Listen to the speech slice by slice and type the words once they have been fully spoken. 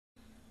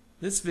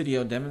This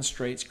video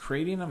demonstrates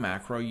creating a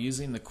macro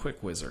using the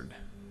Quick Wizard.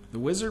 The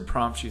wizard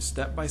prompts you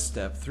step by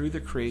step through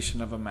the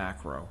creation of a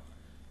macro.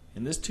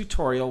 In this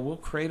tutorial, we'll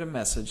create a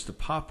message to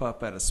pop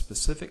up at a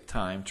specific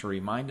time to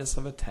remind us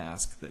of a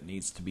task that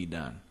needs to be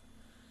done.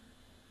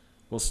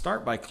 We'll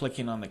start by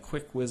clicking on the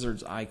Quick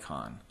Wizard's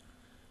icon.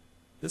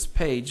 This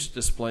page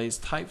displays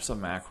types of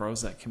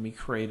macros that can be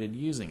created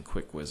using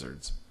Quick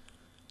Wizards.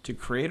 To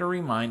create a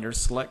reminder,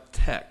 select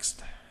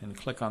Text and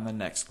click on the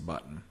Next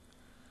button.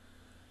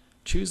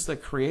 Choose the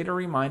Create a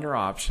Reminder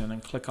option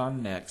and click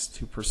on Next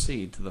to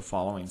proceed to the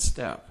following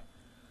step.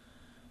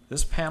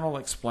 This panel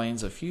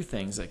explains a few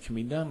things that can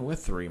be done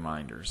with the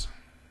reminders.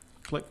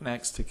 Click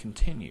Next to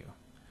continue.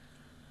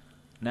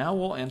 Now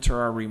we'll enter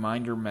our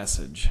reminder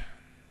message.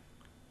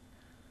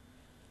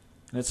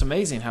 And it's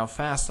amazing how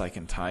fast I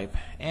can type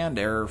and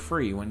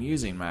error-free when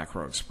using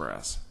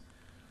MacroExpress.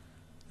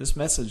 This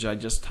message I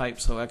just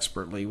typed so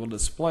expertly will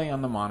display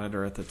on the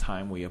monitor at the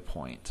time we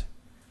appoint.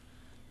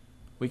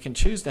 We can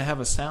choose to have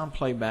a sound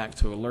play back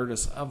to alert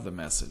us of the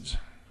message.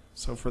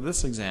 So for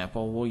this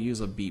example, we'll use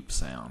a beep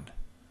sound.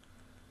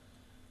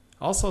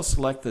 Also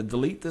select the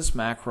Delete this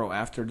macro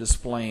after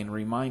displaying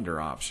reminder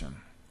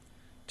option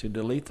to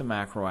delete the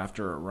macro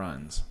after it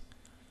runs.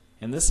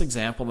 In this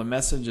example, the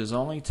message is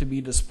only to be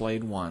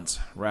displayed once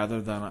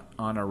rather than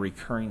on a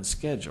recurring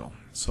schedule,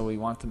 so we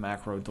want the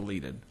macro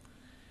deleted.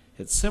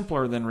 It's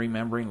simpler than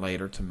remembering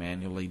later to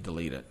manually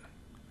delete it.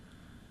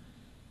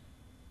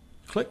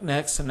 Click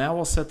Next, and now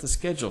we'll set the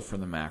schedule for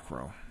the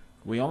macro.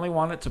 We only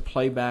want it to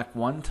play back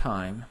one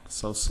time,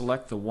 so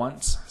select the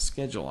Once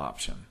Schedule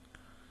option.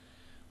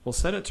 We'll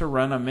set it to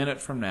run a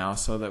minute from now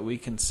so that we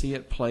can see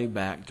it play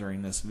back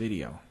during this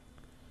video.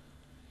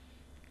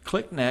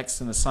 Click Next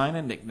and assign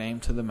a nickname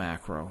to the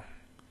macro.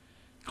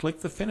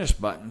 Click the Finish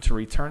button to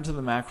return to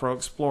the Macro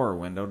Explorer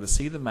window to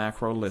see the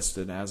macro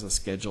listed as a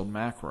scheduled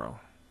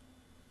macro.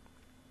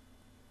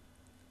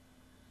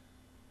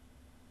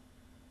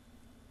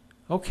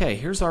 Okay,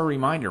 here's our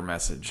reminder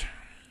message.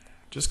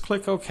 Just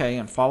click OK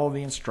and follow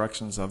the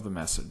instructions of the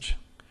message.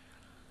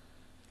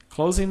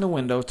 Closing the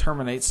window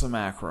terminates the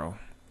macro.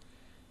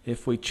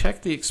 If we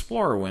check the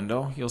Explorer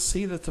window, you'll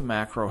see that the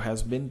macro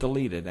has been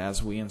deleted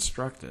as we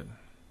instructed.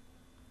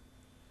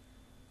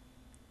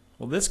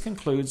 Well, this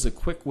concludes the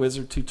Quick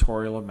Wizard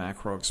tutorial of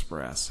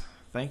MacroExpress.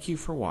 Thank you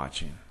for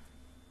watching.